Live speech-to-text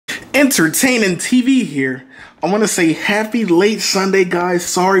Entertaining TV here. I want to say happy late Sunday, guys.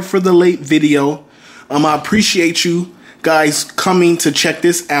 Sorry for the late video. I appreciate you guys coming to check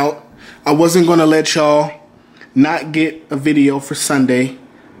this out. I wasn't going to let y'all not get a video for Sunday.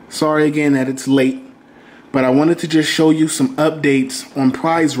 Sorry again that it's late. But I wanted to just show you some updates on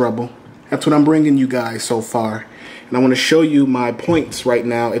Prize Rebel. That's what I'm bringing you guys so far. And I want to show you my points right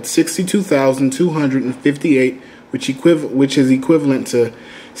now. It's 62,258, which is equivalent to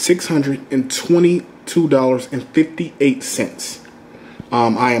 $622.58.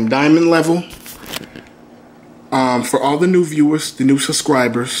 I am diamond level. For all the new viewers, the new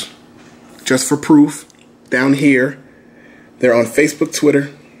subscribers, just for proof, down here, they're on Facebook,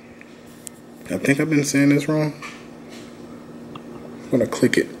 Twitter. I think I've been saying this wrong. I'm gonna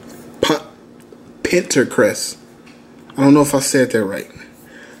click it. Pinterest. I don't know if I said that right.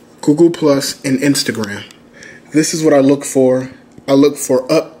 Google Plus and Instagram. This is what I look for. I look for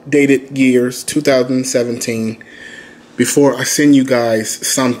updated years, 2017, before I send you guys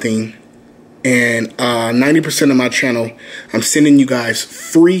something. And 90% of my channel, I'm sending you guys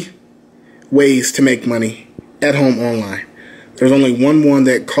free ways to make money at home online. There's only one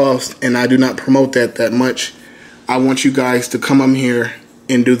that costs, and I do not promote that much. I want you guys to come up here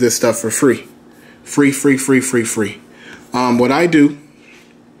and do this stuff for free. Free. What I do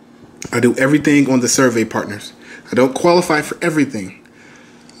everything on the survey partners. I don't qualify for everything.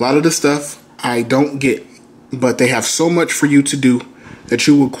 A lot of the stuff I don't get, but they have so much for you to do that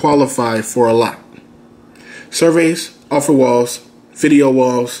you will qualify for a lot. Surveys, offer walls, video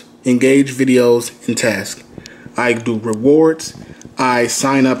walls, engage videos, and tasks. I do rewards. I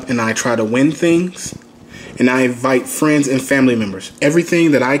sign up and I try to win things. And I invite friends and family members.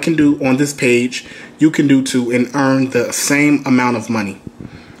 Everything that I can do on this page, you can do too and earn the same amount of money.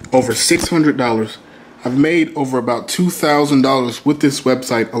 Over $600. I've made over about $2,000 with this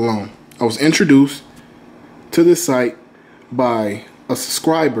website alone. I was introduced to this site by a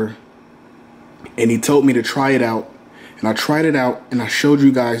subscriber, and he told me to try it out. And I tried it out, and I showed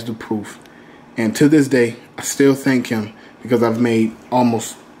you guys the proof. And to this day, I still thank him because I've made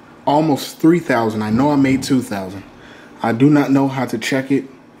almost 3,000. I know I made 2,000. I do not know how to check it,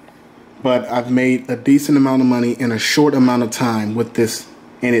 but I've made a decent amount of money in a short amount of time with this,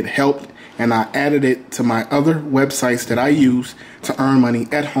 and it helped. And I added it to my other websites that I use to earn money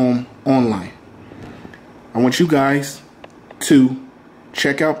at home online. I want you guys to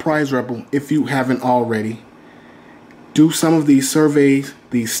check out Prize Rebel if you haven't already. Do some of these surveys,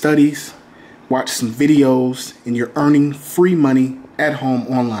 these studies, watch some videos, and you're earning free money at home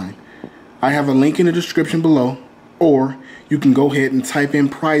online. I have a link in the description below, or you can go ahead and type in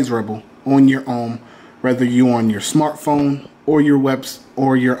Prize Rebel on your own, whether you're on your smartphone or your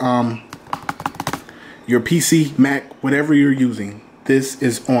your PC, Mac, whatever you're using. This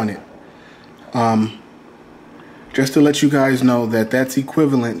is on it. Just to let you guys know that that's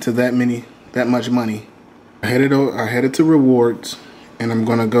equivalent to that much money. I headed to rewards, and I'm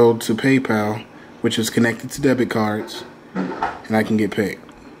gonna go to PayPal, which is connected to debit cards, and I can get paid.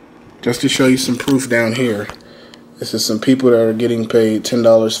 Just to show you some proof down here, this is some people that are getting paid $10,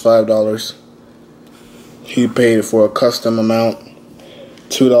 $5. He paid it for a custom amount,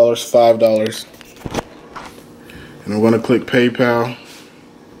 $2, $5. And I'm going to click PayPal.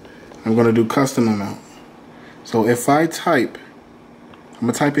 I'm going to do custom amount. So if I type, I'm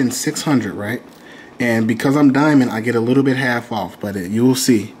going to type in 600, right? And because I'm diamond, I get a little bit half off, but you will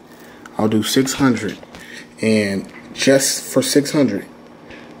see. I'll do 600. And just for 600,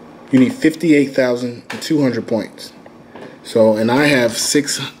 you need 58,200 points. So, and I have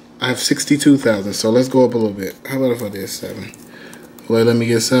 62,000. So let's go up a little bit. How about if I did 7? Wait, let me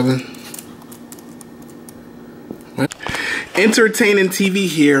get 7. What? Entertaining TV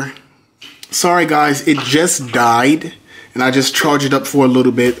here. Sorry guys, it just died, and I just charged it up for a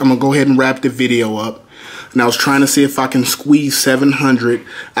little bit. I'm gonna go ahead and wrap the video up. And I was trying to see if I can squeeze 700.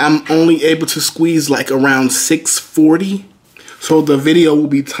 I'm only able to squeeze like around 640. So the video will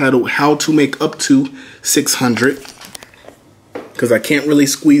be titled How to Make Up to 600. Because I can't really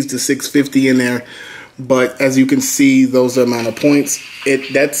squeeze the 650 in there. But as you can see, those amount of points,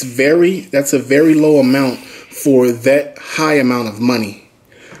 that's a very low amount for that high amount of money.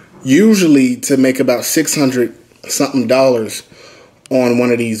 Usually to make about $600 something on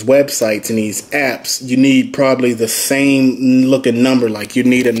one of these websites and these apps, you need probably the same looking number. Like you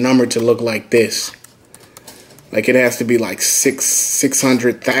need a number to look like this. Like it has to be like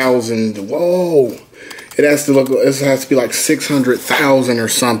 600,000. Whoa. It has to be like 600,000 or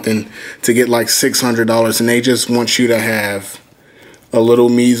something to get like $600, and they just want you to have a little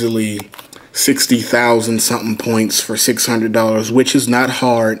measly 60,000 something points for $600, which is not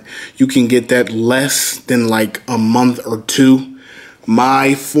hard. You can get that less than like a month or two.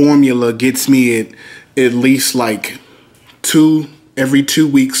 My formula gets me at least like every 2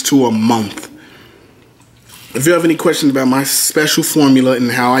 weeks to a month. If you have any questions about my special formula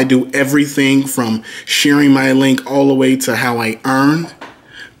and how I do everything from sharing my link all the way to how I earn,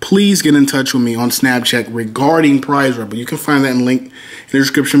 please get in touch with me on Snapchat regarding Prize Rebel. You can find that link in the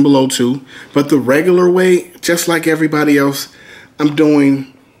description below too. But the regular way, just like everybody else, I'm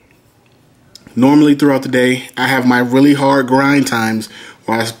doing normally throughout the day. I have my really hard grind times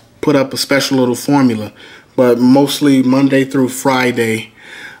where I put up a special little formula. But mostly Monday through Friday,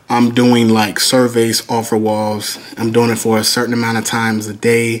 I'm doing like surveys, offer walls. I'm doing it for a certain amount of times a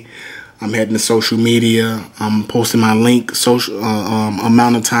day. I'm heading to social media. I'm posting my link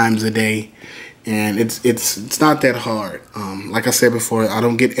amount of times a day, and it's not that hard. Like I said before, I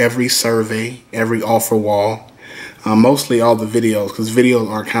don't get every survey, every offer wall. Mostly all the videos, because videos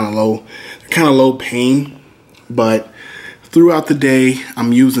are kind of low paying. But throughout the day,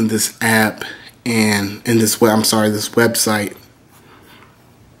 I'm using this app and this website,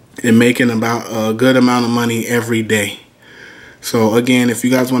 and making about a good amount of money every day. So again, if you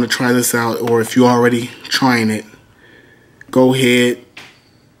guys want to try this out, or if you're already trying it, go ahead,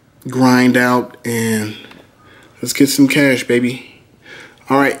 grind out, and let's get some cash, baby.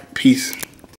 All right, peace.